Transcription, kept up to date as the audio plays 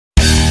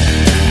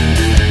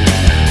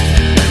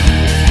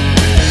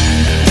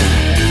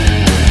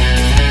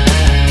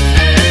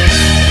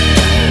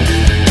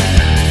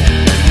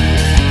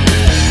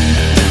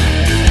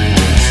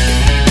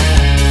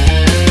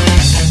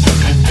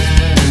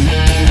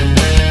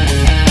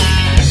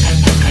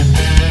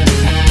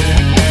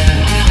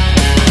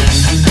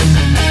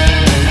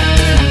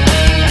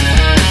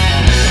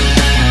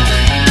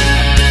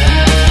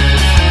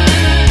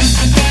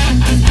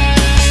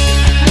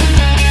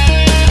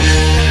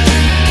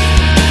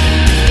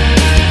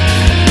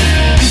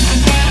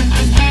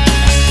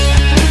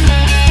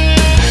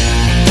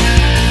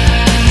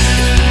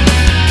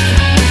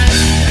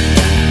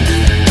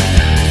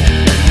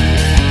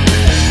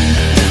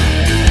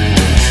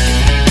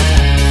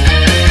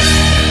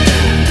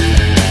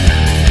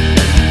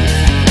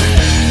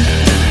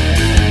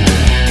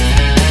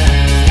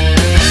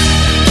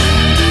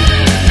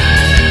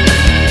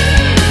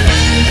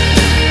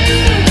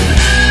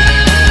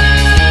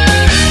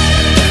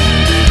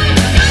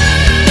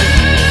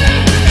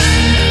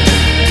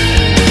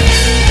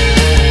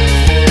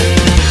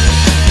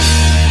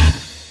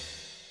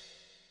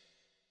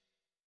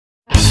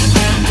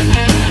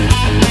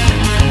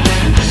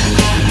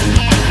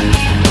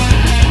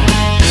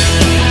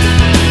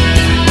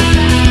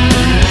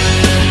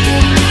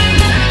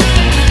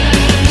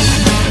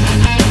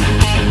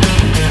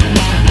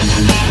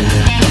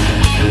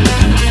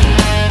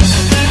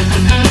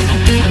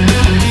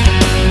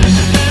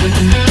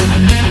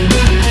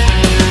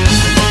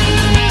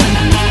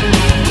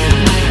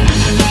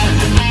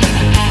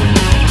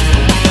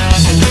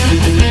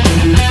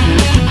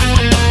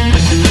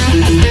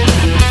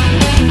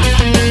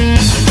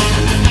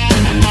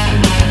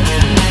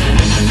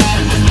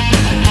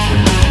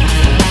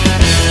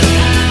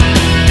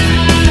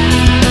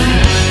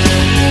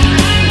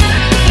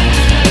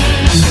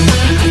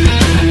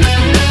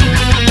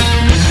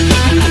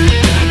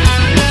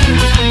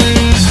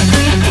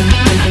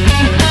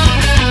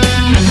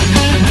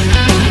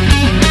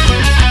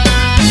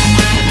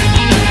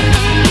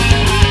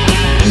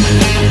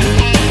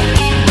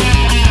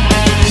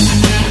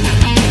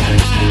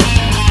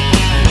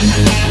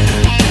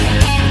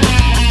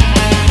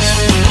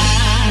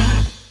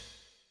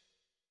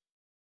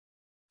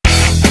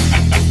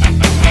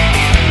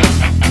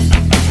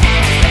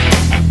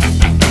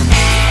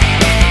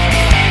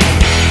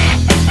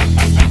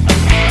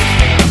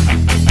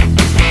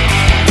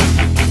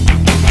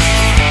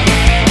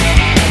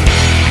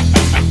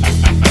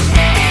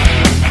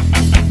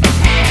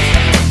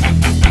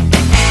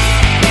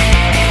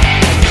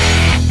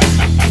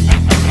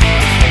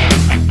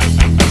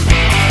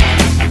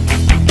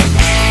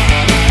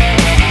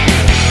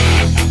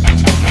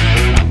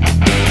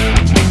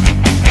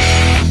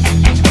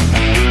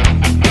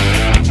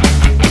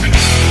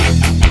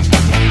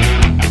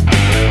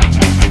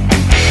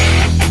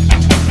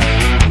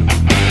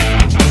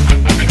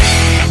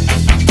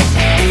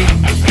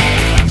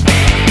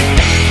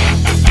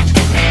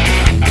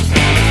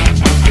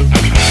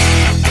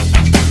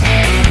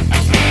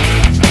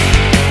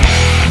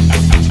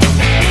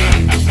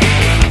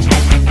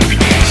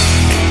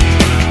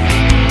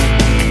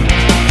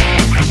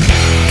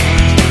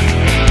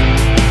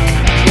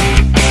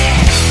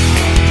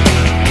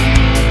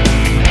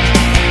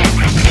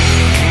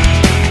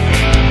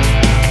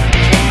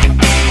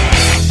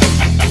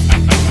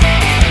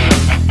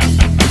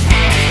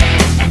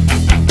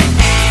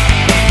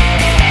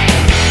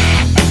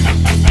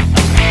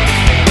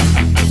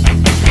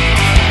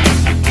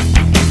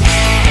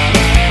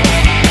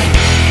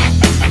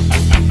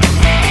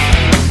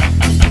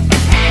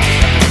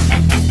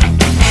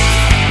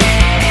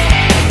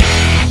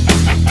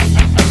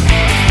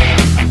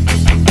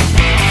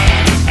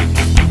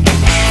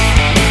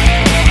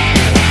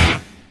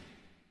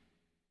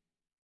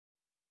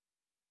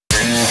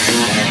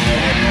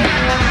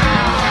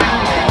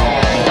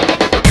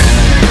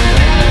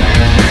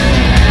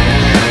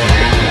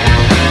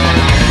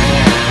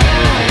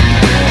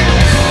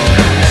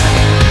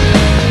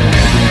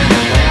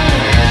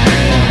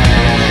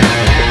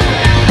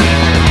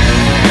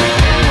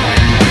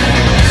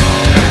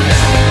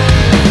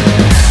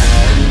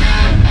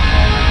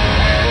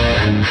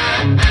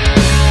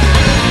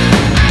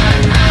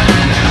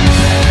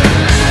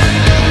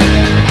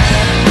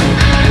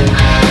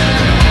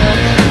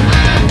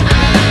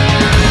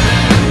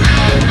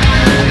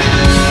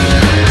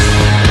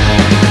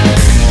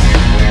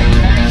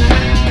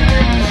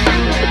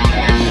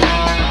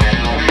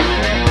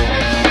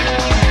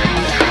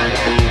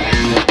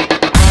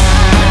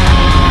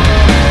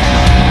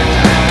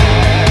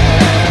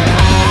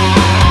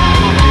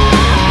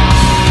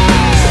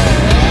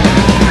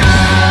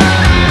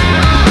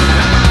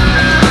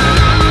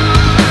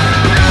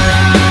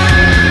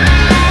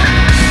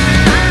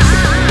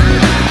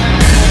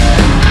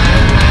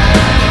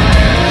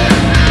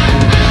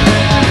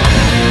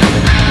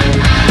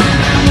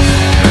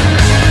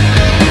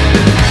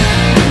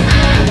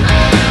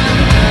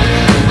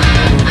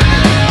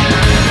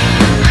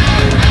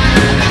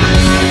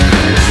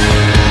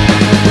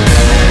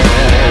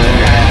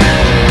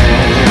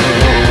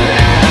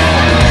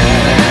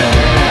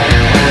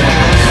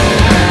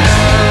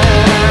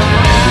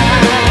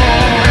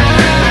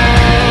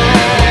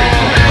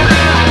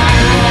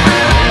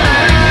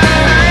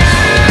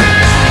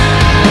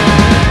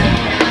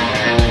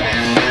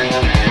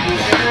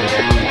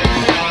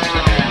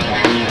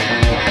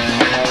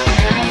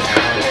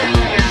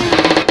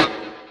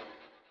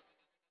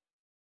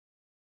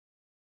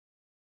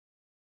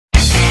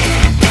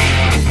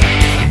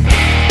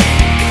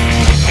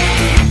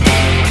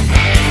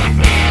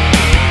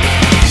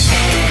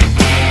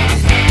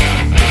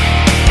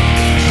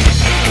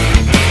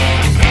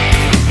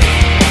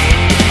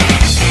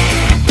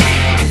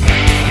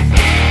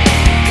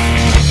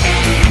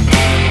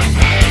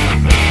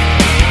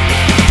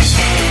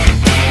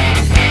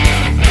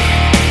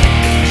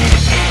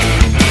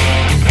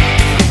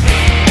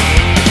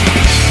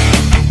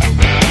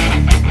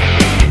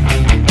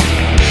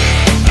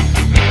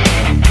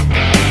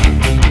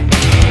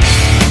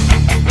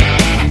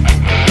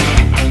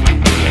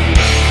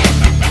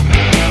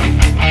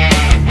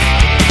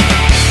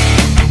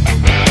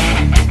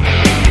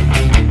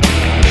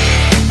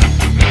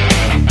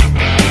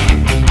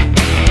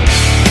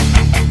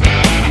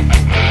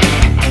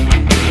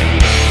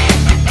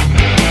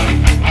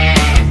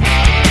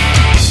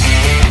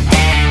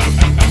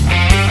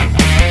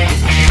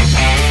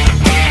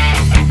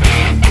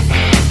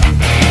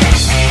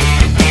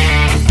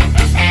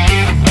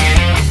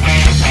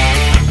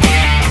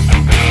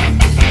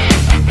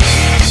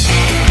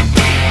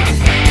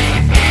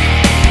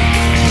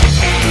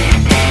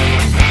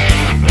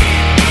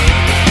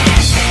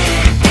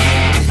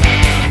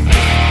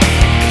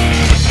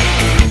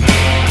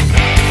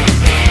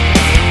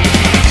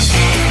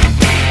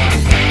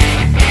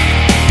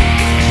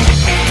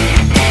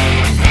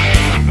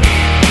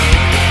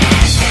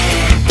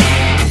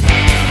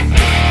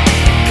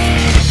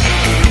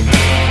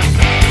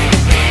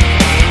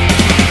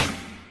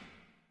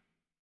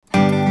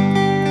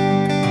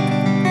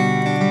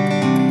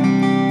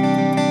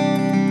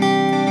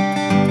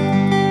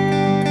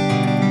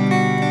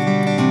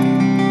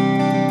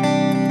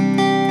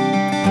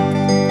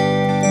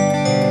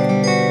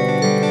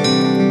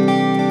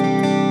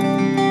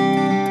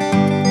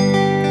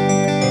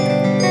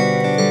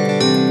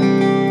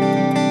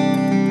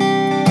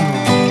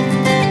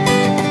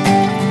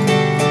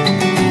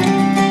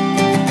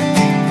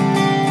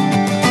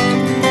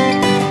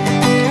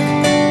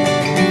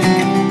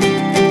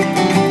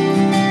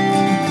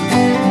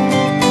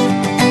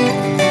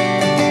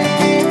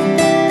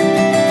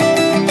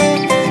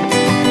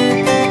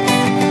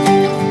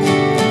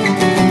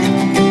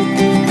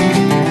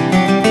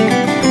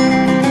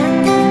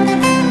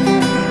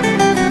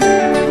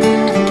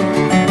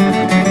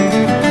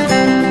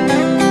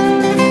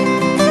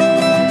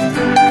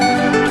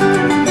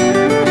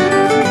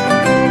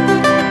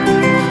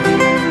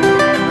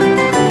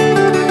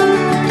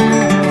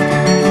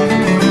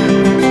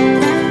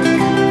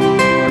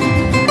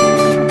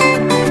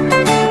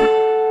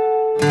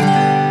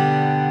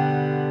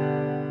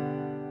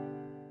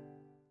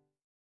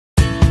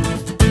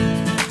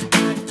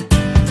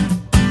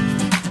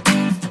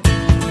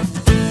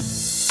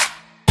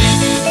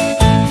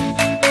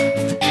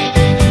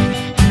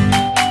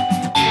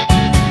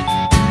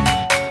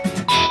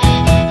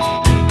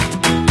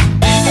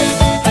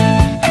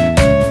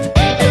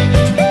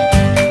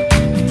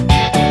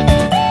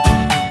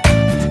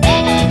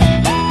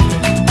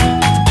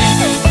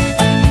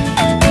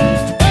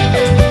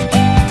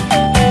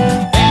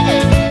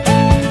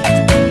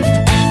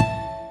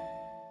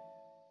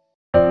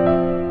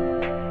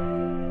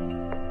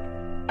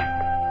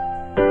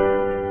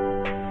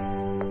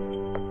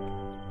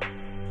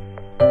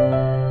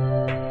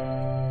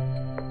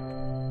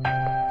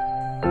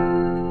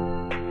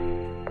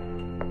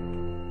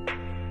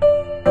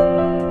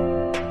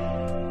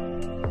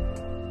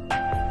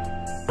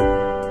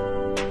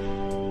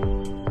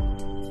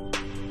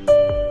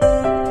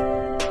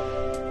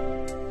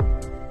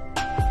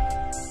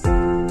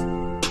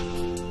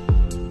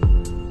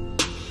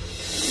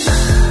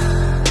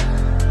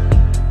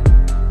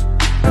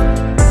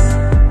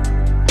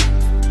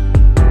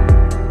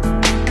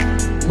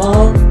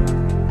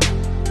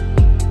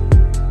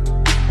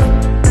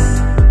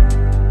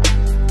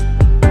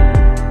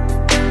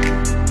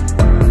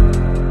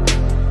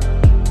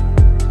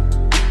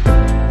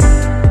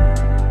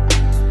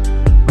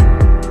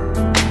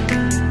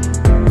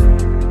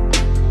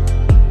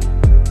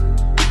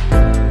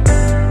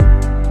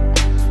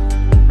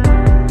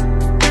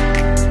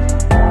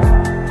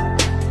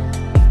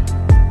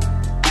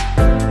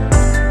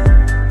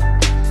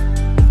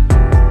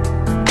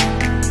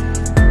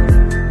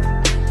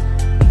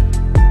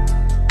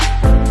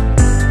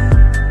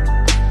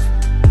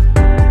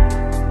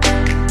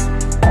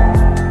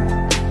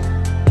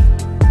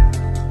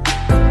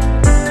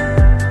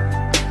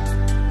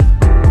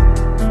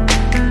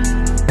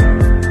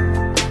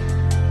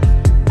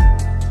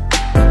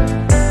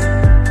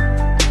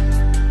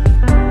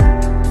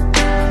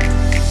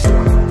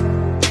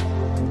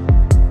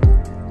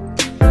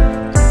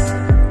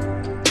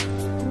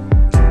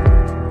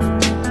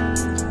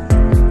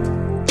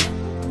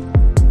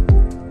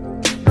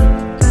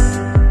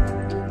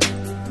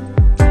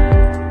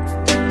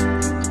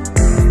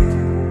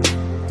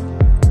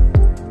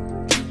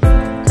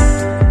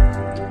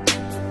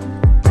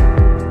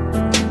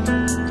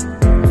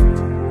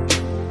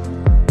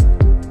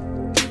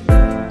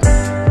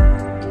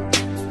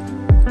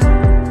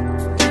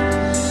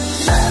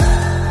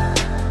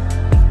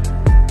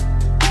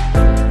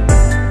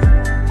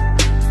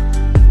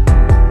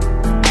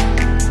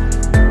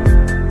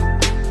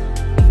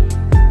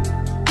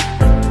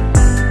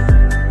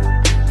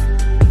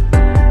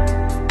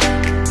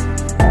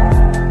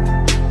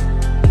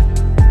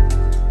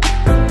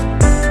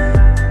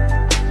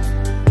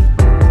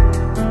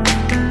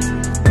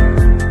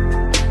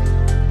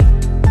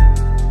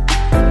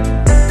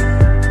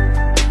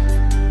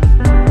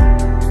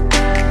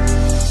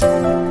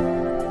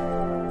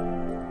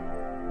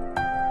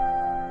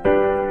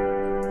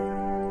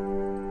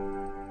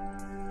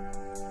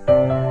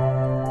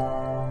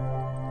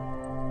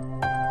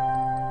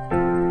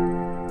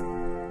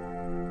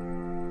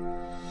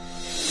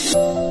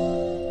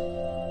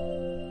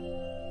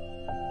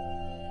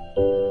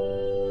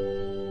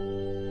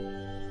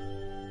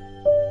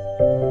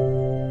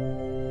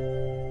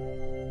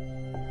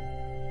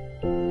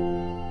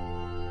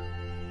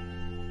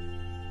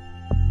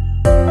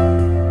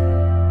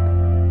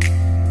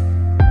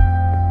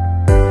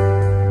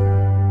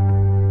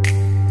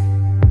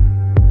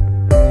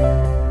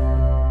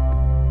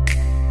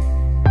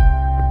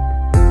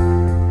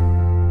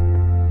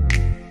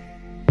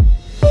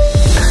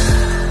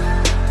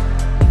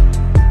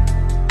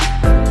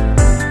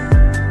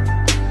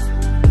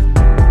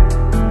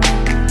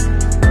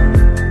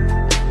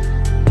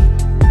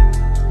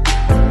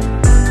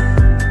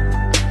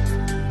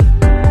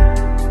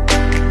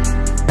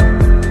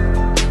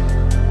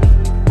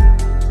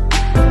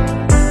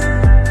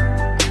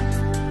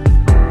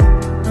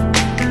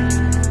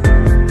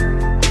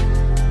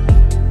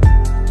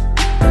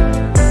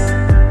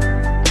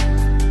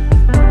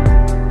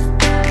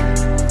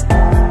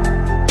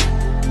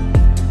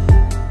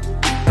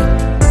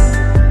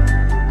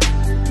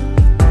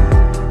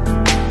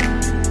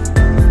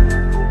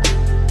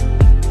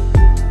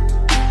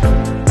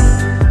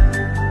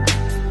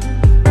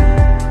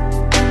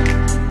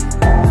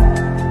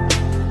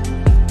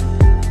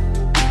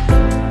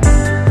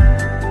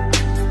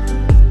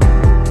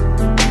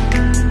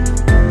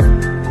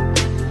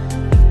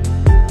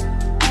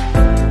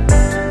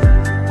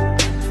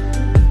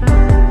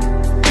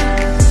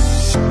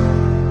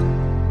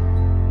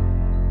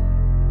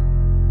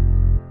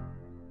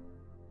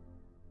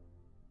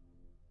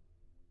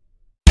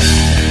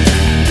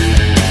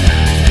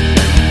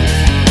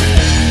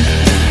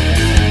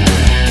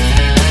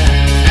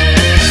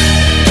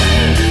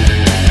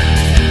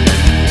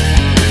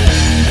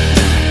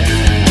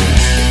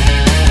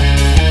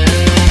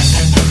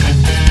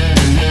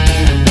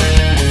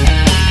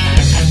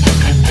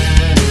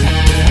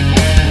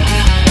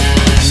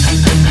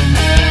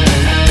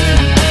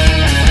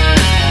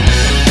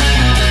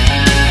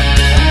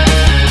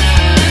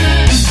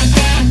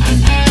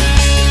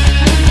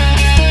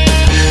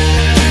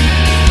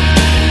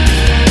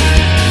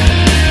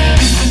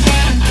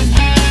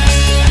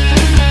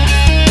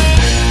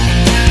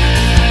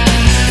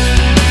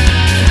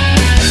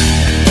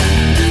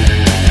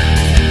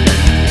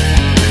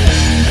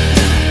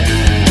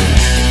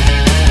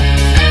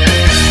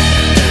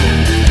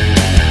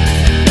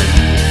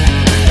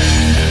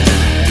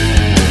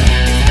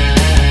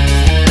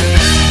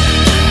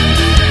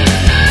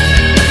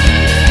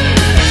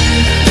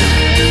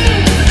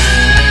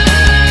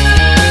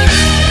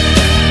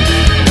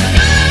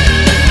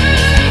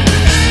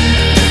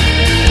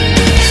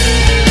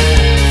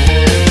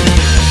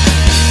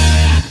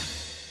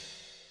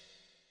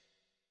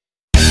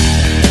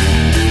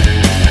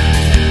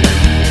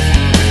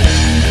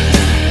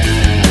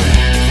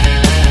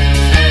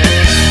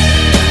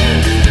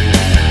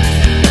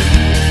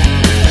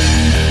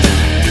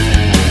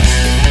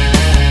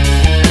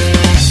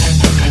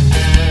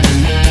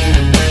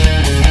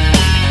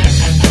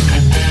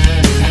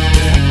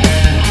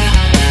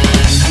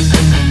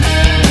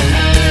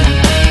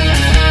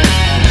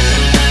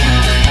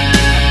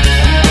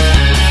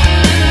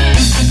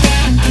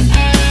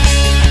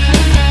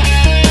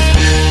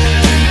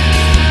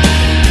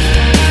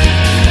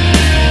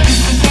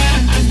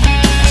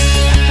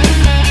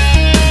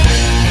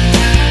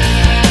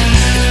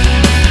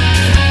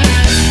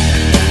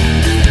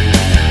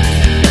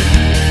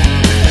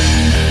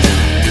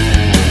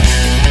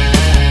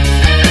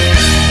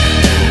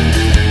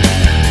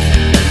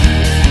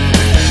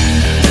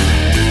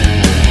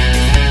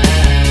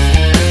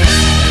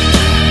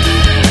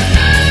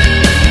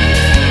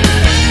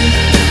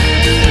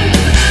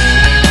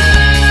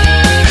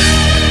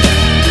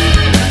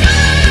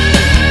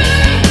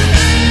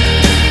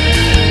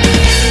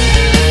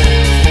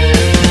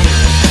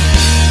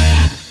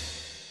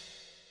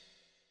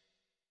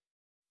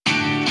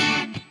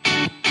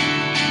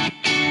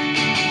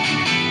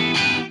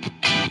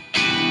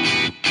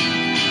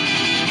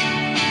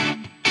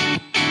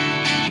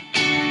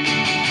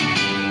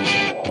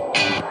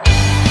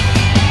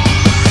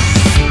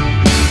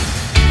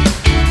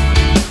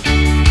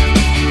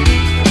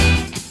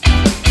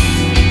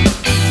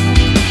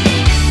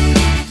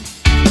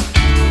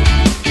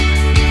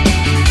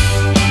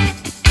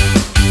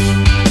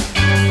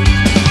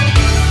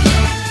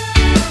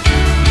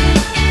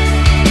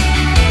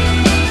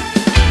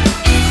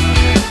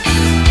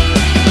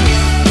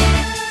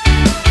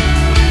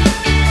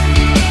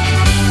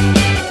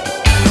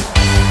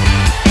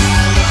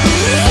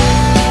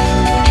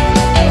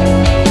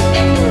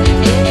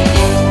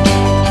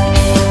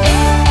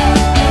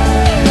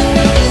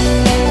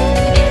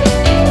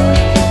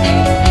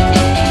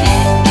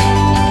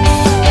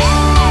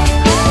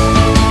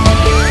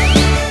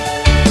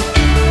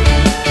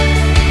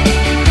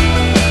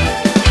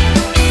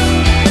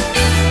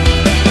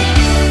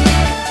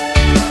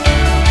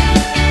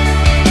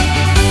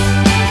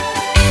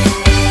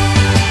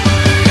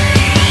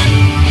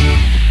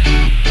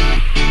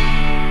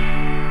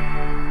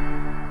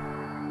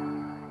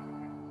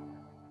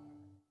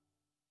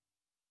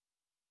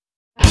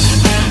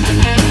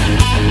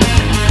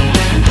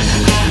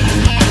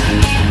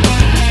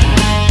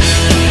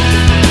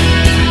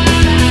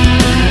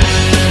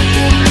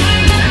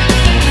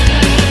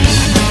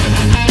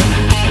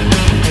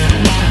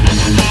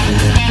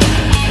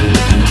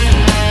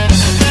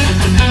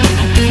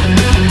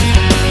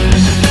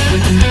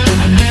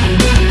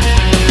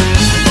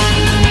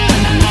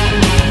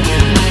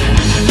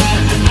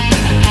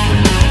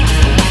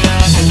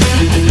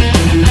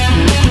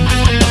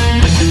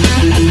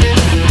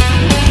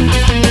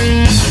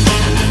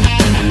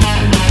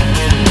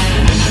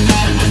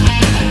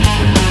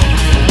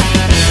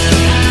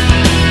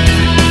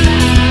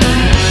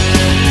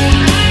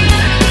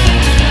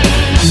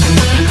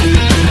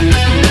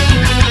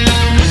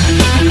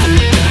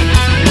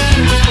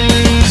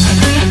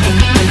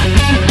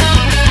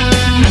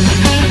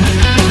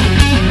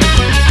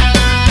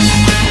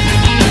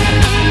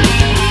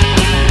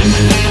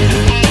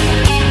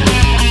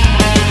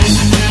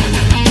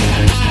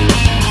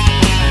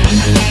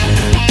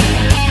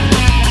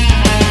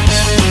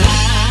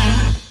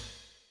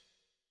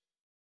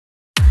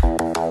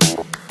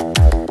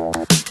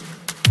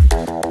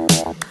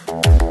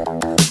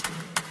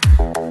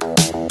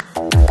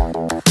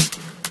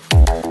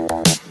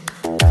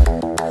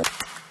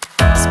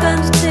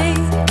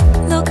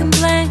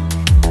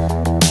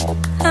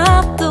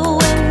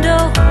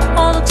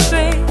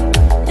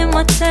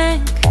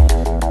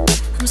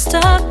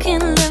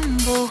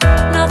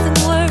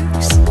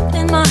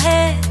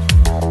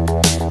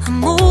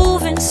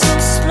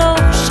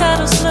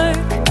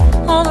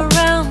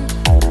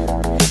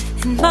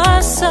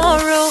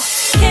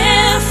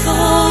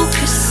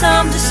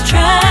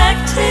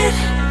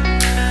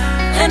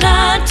and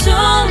I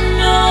don't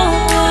know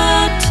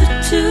what to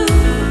do.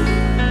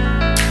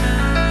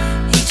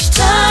 Each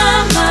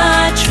time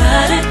I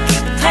try to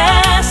get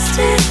past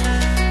it,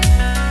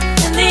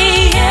 in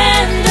the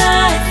end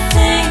I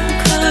think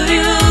of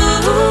you.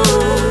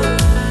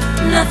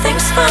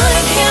 Nothing's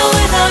fine here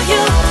without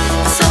you.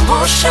 The sun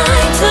won't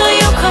shine till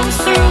you come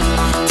through.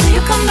 Till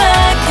you come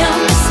back, I'm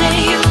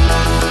missing you.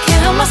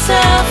 Can't help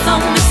myself,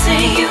 I'm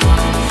missing you.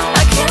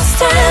 I can't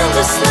stand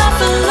this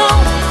life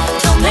alone.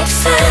 Don't make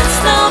sense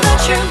now that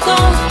you're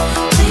gone.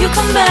 Till you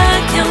come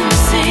back, I'm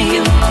missing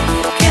you.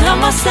 Can't help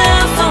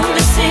myself, I'm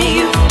missing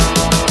you.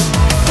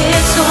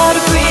 It's so hard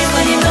to breathe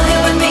when you're not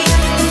here with me.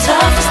 And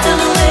tough is still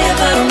to live,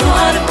 I don't know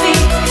how to be.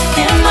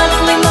 In my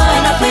lonely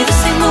mind, I play the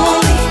same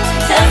movie.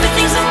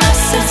 Everything's a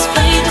mess, it's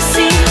plain to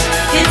see.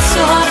 It's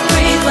so hard to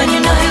breathe when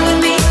you're not here with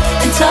me.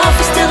 And tough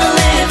is still to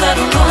live, I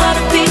don't know how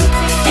to be.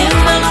 In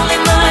my lonely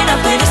mind, I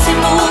play the same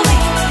movie.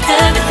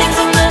 Everything's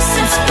a mess,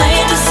 it's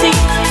plain to see.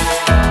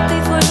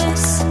 Before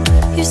this,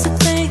 used to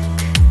think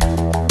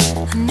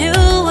I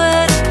knew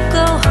where to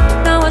go.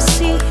 Now I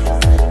see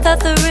that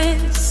there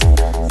is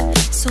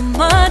so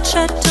much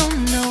I don't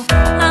know.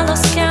 I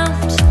lost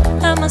count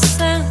at my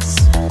sense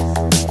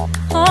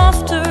of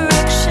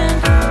direction.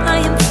 I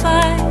am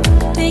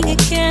fighting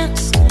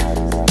against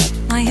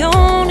my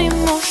own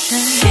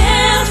emotion.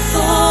 Can't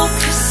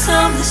focus,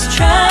 I'm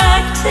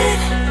distracted,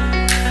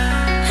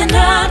 and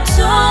I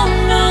don't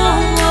know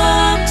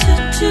what to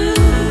do.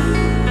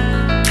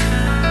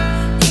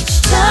 Each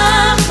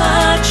time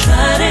I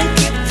try to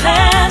get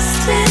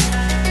past it,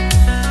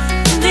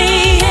 in the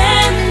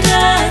end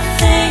I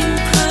think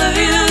of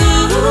you.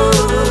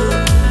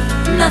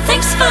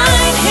 Nothing's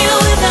fine here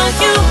without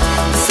you.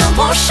 The sun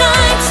won't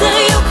shine till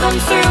you come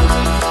through.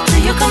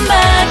 Till you come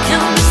back,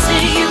 I'm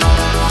missing you.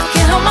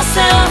 Can't help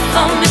myself,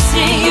 I'm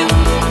missing you.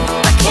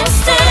 I can't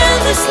stand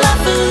this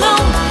life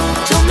alone.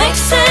 Don't make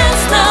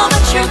sense now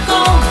that you're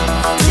gone.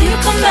 Till you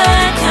come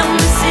back, I'm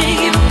missing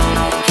you.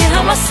 Can't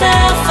help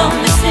myself,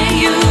 I'm missing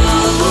you.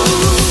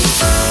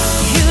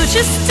 You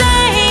just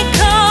take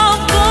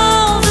up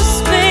all the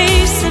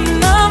space in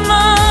my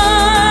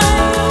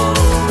mind.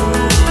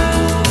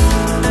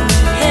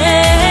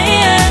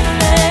 Hey,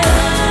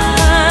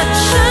 I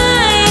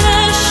try to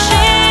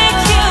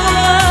shake you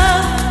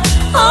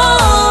up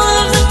all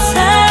of the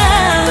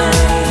time.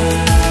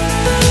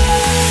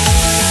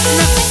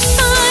 Nothing's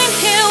fine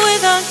here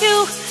without you.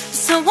 The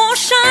sun won't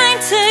shine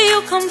till you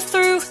come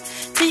through.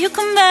 Till you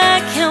come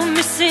back, I'm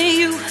missing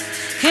you.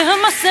 Can't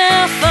help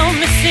myself, I'm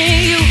missing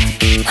you.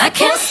 I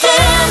can't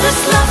stand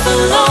this life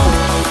alone.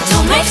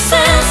 Don't make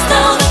sense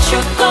now that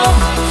you're gone.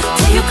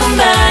 Till you come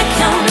back,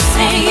 I'm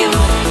missing you.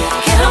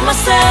 Can't help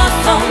myself,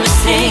 I'm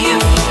missing you.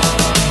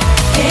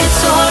 It's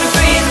so hard to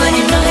breathe when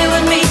you're not here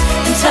with me.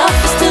 And tough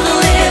is still to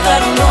live, I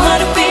don't know how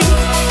to be.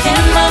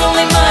 In my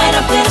lonely mind,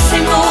 I play the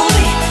same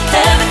movie.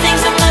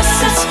 Everything's a mess,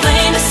 it's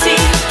plain to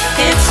see.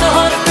 It's so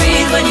hard to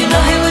breathe when you're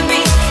not here with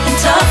me. And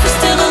tough is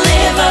still to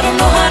live, I don't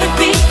know how to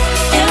be.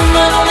 In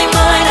my lonely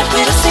mind, I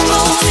play the same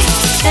movie.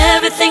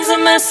 Everything's a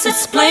mess,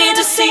 it's plain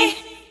to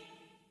see.